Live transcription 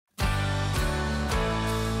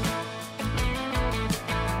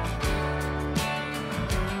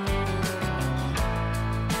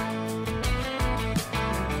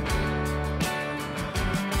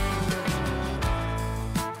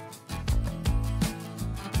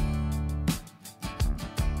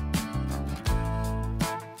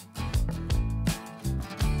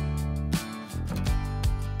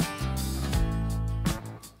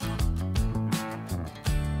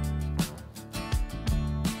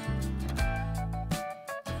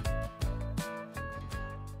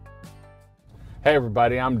Hey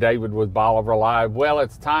everybody, I'm David with Bolivar Live. Well,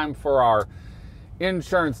 it's time for our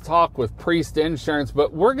insurance talk with Priest Insurance,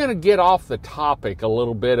 but we're going to get off the topic a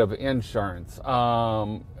little bit of insurance.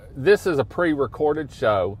 This is a pre-recorded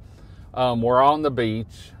show. We're on the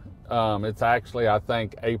beach. It's actually, I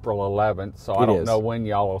think, April 11th, so I don't know when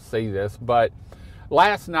y'all will see this. But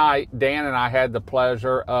last night, Dan and I had the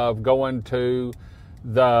pleasure of going to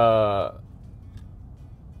the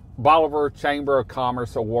Bolivar Chamber of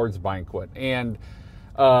Commerce Awards Banquet. And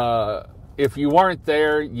if you weren't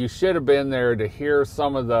there, you should have been there to hear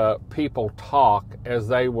some of the people talk as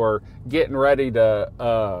they were getting ready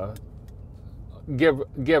to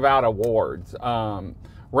give out awards.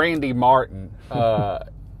 Randy Martin,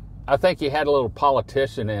 I think he had a little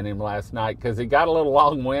politician in him last night because he got a little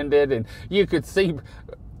long-winded, and you could see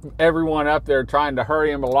everyone up there trying to hurry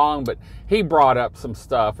him along, but he brought up some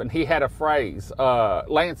stuff, and he had a phrase.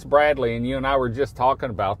 Lance Bradley, and you and I were just talking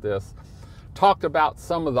about this, talked about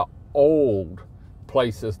some of the old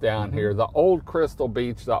places down here, the old Crystal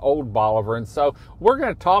Beach, the old Bolivar, and so we're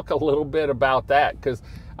going to talk a little bit about that because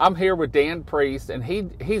I'm here with Dan Priest, and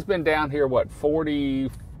he's been down here, what,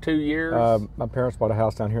 42 years? My parents bought a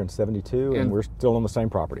house down here in 72, and we're still on the same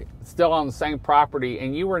property. Still on the same property,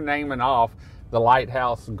 and you were naming off the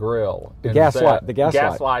Lighthouse Grill. The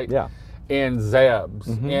Gaslight. Yeah. And Zeb's.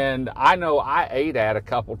 And I know I ate at a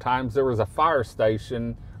couple times. There was a fire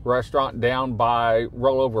station restaurant down by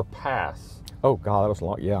Rollover Pass. Oh, God, that was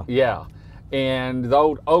long. Yeah. Yeah. And the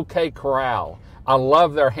old OK Corral. I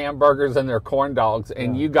love their hamburgers and their corn dogs.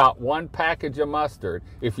 And you got one package of mustard.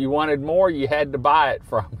 If you wanted more, you had to buy it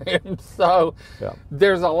from him. So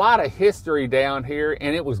there's a lot of history down here,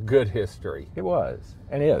 and it was good history. It was,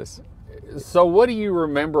 and is. So what do you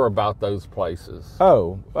remember about those places?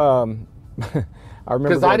 Oh, I remember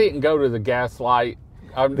because I didn't go to the Gaslight.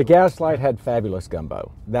 The Gaslight had fabulous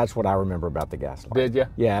gumbo. That's what I remember about the Gaslight. Did you?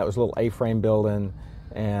 Yeah, it was a little A-frame building,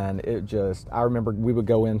 and it just, I remember we would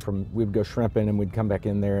go shrimping, and we'd come back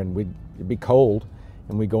in there, and it'd be cold,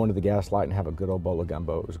 and we'd go into the Gaslight and have a good old bowl of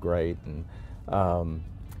gumbo. It was great. And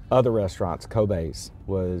other restaurants, Kobe's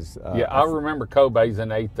was. I remember Kobe's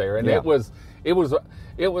and ate there, and it was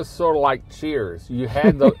sort of like Cheers. You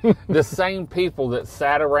had the same people that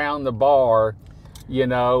sat around the bar,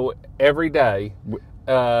 every day.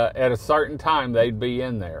 At a certain time, they'd be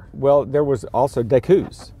in there. Well, there was also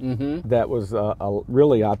Decouz. That was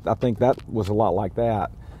really, I think that was a lot like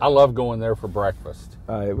that. I love going there for breakfast.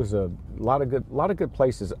 It was a lot of good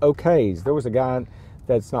places. O'Kay's. There was a guy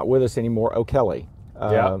that's not with us anymore, O'Kelly.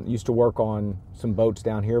 Used to work on some boats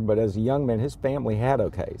down here, but as a young man, his family had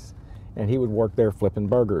O'Kay's, and he would work there flipping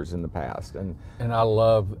burgers in the past. And I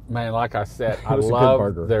love, man, like I said, I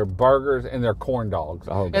love their burgers and their corn dogs.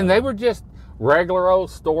 Oh, and they were just regular old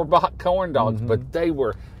store-bought corn dogs, but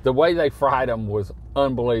the way they fried them was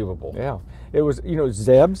unbelievable. Yeah. It was,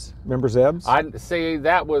 Zeb's. Remember Zeb's? I see,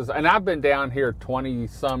 that was, and I've been down here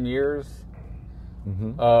 20-some years.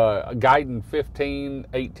 Guiding 15,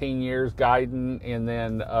 18 years guiding, and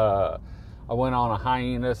then I went on a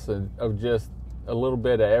hiatus of just a little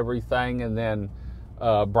bit of everything, and then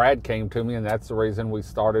Brad came to me, and that's the reason we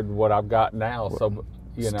started what I've got now. So,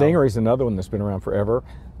 Stingery's another one that's been around forever.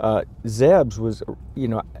 Zeb's was,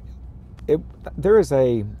 there is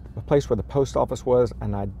a place where the post office was,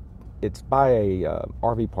 and it's by a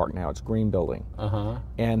RV park now. It's Green Building,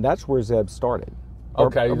 and that's where Zeb's started.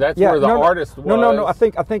 Okay, that's where the artist was. No. I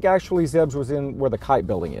think actually Zeb's was in where the Kite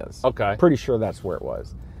Building is. Okay, pretty sure that's where it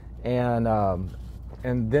was, and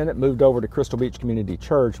then it moved over to Crystal Beach Community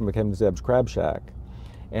Church and became the Zeb's Crab Shack,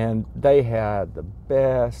 and they had the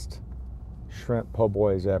best shrimp po'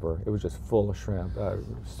 boys ever. It was just full of shrimp.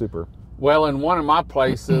 Super. Well, in one of my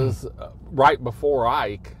places right before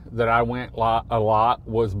Ike that I went a lot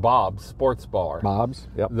was Bob's Sports Bar. Bob's,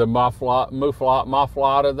 yep. The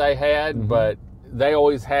mufflata they had, but they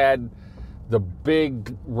always had the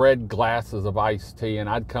big red glasses of iced tea, and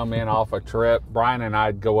I'd come in off a trip. Brian and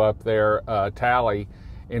I'd go up there, Tally,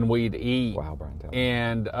 and we'd eat. Wow, Brian Tally.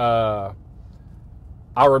 And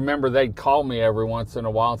I remember they'd call me every once in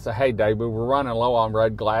a while and say, "Hey, David, we're running low on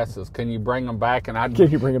red glasses. Can you bring them back?" And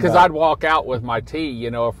I'd walk out with my tea,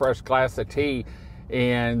 a fresh glass of tea,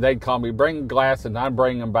 and they'd call me, "Bring a glass," and I'd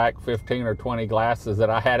bring them back 15 or 20 glasses that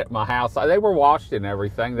I had at my house. They were washed and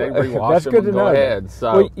everything. They rewashed them and go ahead.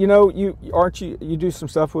 So, well, you do some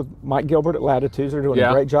stuff with Mike Gilbert at Latitudes. They're doing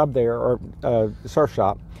a great job there, or the surf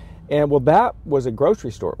shop. And that was a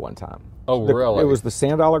grocery store at one time. Oh, really? It was the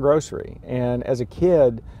Sand Dollar Grocery. And as a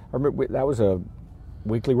kid, I remember that was a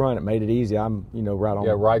weekly run. It made it easy. I'm,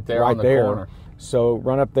 right there on the corner. So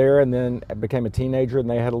run up there, and then I became a teenager, and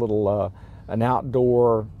they had a little an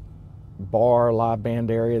outdoor bar, live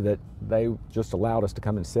band area that they just allowed us to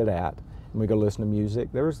come and sit at, and we go listen to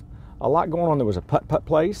music. There was a lot going on. There was a putt-putt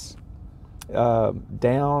place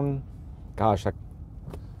down,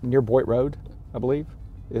 near Boyd Road, I believe,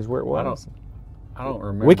 is where it was. I don't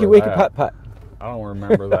remember Wiki that. putt-putt. I don't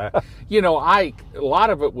remember that. You know, Ike, a lot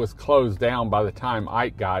of it was closed down by the time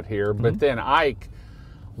Ike got here, but then Ike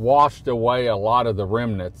washed away a lot of the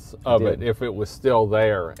remnants of it if it was still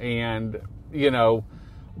there. And, you know,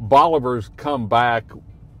 Bolivar's come back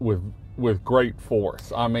with great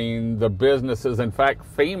force. I mean, the businesses, in fact,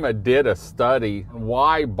 FEMA did a study on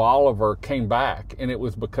why Bolivar came back, and it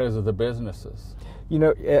was because of the businesses. You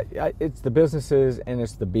know, it's the businesses and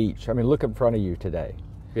it's the beach. I mean, look in front of you today.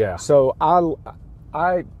 Yeah. So I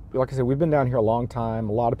like I said, we've been down here a long time.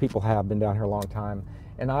 A lot of people have been down here a long time,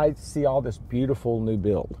 and I see all this beautiful new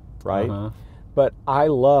build, right? But I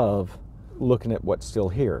love looking at what's still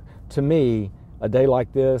here. To me, a day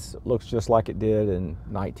like this looks just like it did in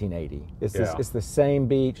 1980. It's the same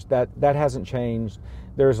beach. That hasn't changed.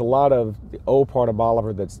 There's a lot of the old part of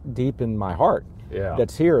Bolivar that's deep in my heart. Yeah.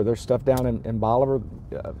 That's here. There's stuff down in Bolivar.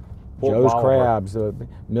 Joe's Bolivar. Crabs,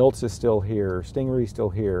 Milt's is still here, Stingery's still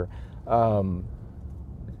here.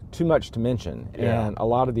 Too much to mention. Yeah. And a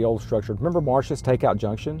lot of the old structures. Remember Marcia's Takeout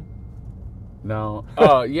Junction? No.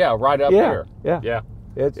 Yeah, right up here. Yeah.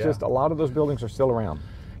 It's just a lot of those buildings are still around.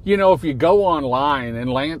 You know, if you go online,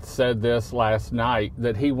 and Lance said this last night,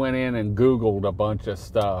 that he went in and Googled a bunch of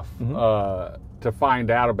stuff to find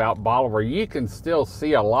out about Bolivar, you can still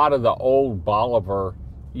see a lot of the old Bolivar,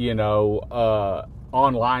 you know,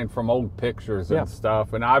 online from old pictures and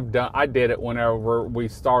stuff. And I did it whenever we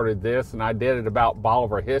started this, and I did it about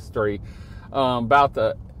Bolivar history, about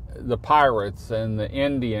the pirates and the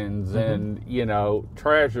Indians and, you know,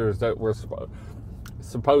 treasures that were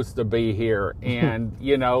supposed to be here. And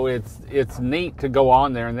you know, it's neat to go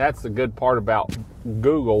on there, and that's the good part about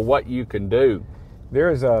Google, what you can do.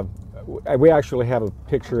 We actually have a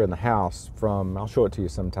picture in the house from, I'll show it to you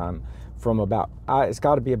sometime, from about, it's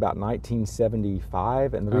got to be about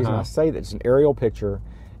 1975, and the reason I say that, it's an aerial picture,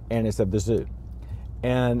 and it's of the zoo.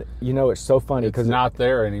 And you know, it's so funny because it's not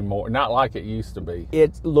there anymore, not like it used to be.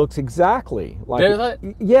 It looks exactly like Does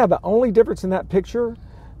it? Yeah, the only difference in that picture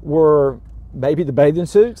were maybe the bathing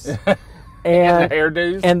suits and the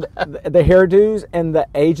hairdos, and the hairdos and the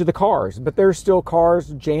age of the cars. But there's still cars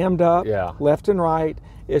jammed up left and right.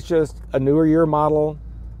 It's just a newer year model.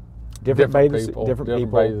 Different people.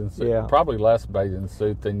 Bathing suit. Yeah. Probably less bathing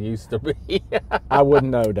suit than used to be. I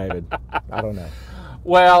wouldn't know, David. I don't know.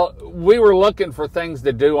 Well, we were looking for things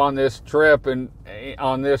to do on this trip and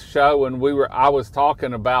on this show, and I was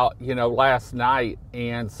talking about, you know, last night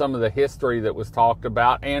and some of the history that was talked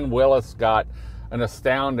about, and Willis got an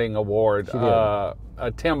astounding award.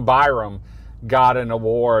 Tim Byram got an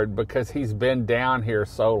award because he's been down here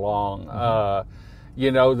so long. You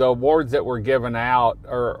know, the awards that were given out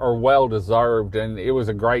are well deserved, and it was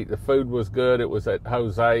the food was good. It was at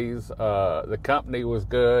Jose's. The company was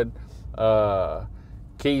good.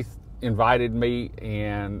 Keith invited me,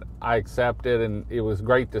 and I accepted, and it was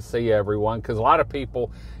great to see everyone, because a lot of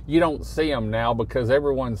people, you don't see them now because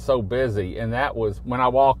everyone's so busy. And that was when I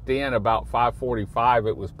walked in about 5:45,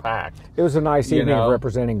 it was packed. It was a nice evening of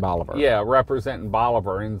representing Bolivar. Yeah, representing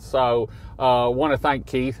Bolivar. And so I want to thank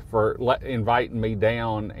Keith for inviting me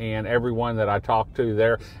down, and everyone that I talked to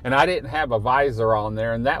there. And I didn't have a visor on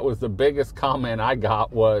there, and that was the biggest comment I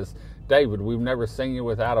got was, David, we've never seen you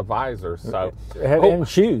without a visor. So and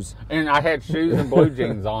shoes. And I had shoes and blue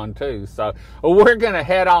jeans on too. So we're going to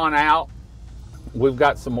head on out. We've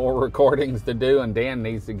got some more recordings to do, and Dan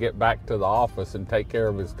needs to get back to the office and take care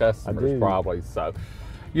of his customers probably. So,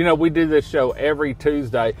 you know, we do this show every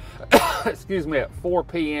Tuesday, excuse me, at 4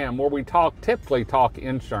 p.m. where we typically talk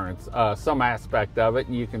insurance, some aspect of it,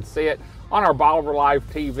 and you can see it on our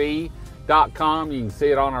BolivarLiveTV.com. You can see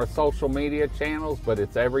it on our social media channels, but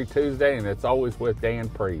it's every Tuesday, and it's always with Dan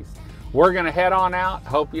Priest. We're going to head on out.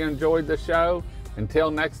 Hope you enjoyed the show.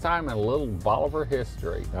 Until next time, and a little Bolivar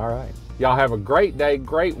history. All right. Y'all have a great day,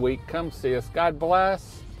 great week. Come see us. God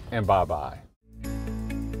bless, and bye-bye.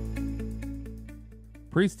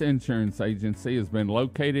 Priest Insurance Agency has been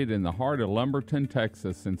located in the heart of Lumberton,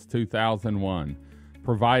 Texas since 2001,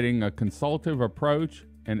 providing a consultative approach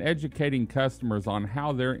and educating customers on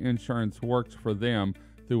how their insurance works for them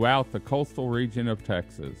throughout the coastal region of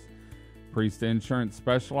Texas. Priest Insurance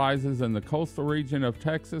specializes in the coastal region of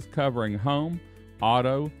Texas, covering home,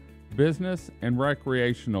 auto, business, and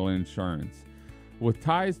recreational insurance. With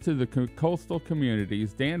ties to the coastal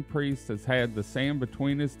communities, Dan Priest has had the sand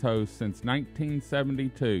between his toes since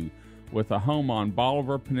 1972, with a home on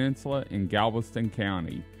Bolivar Peninsula in Galveston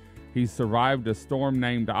County. He survived a storm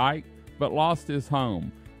named Ike, but lost his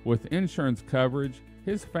home. With insurance coverage,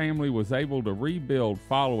 his family was able to rebuild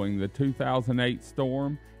following the 2008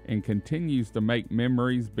 storm and continues to make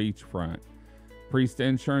memories beachfront. Priest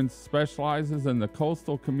Insurance specializes in the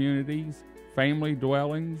coastal communities, family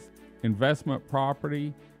dwellings, investment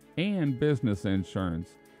property, and business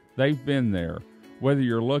insurance. They've been there. Whether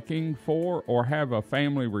you're looking for or have a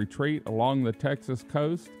family retreat along the Texas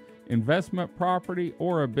coast, investment property,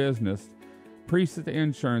 or a business, Priest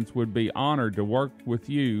Insurance would be honored to work with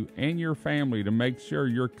you and your family to make sure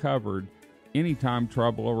you're covered anytime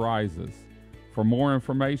trouble arises. For more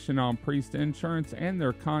information on Priest Insurance and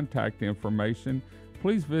their contact information,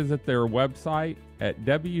 please visit their website at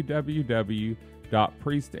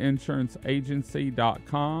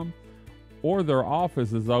www.priestinsuranceagency.com, or their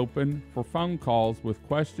office is open for phone calls with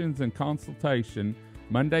questions and consultation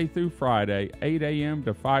Monday through Friday, 8 a.m.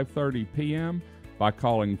 to 5:30 p.m. by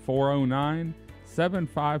calling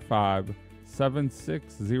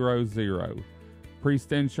 409-755-7600.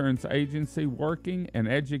 Priest Insurance Agency, working and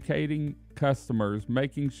educating customers,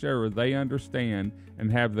 making sure they understand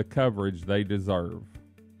and have the coverage they deserve.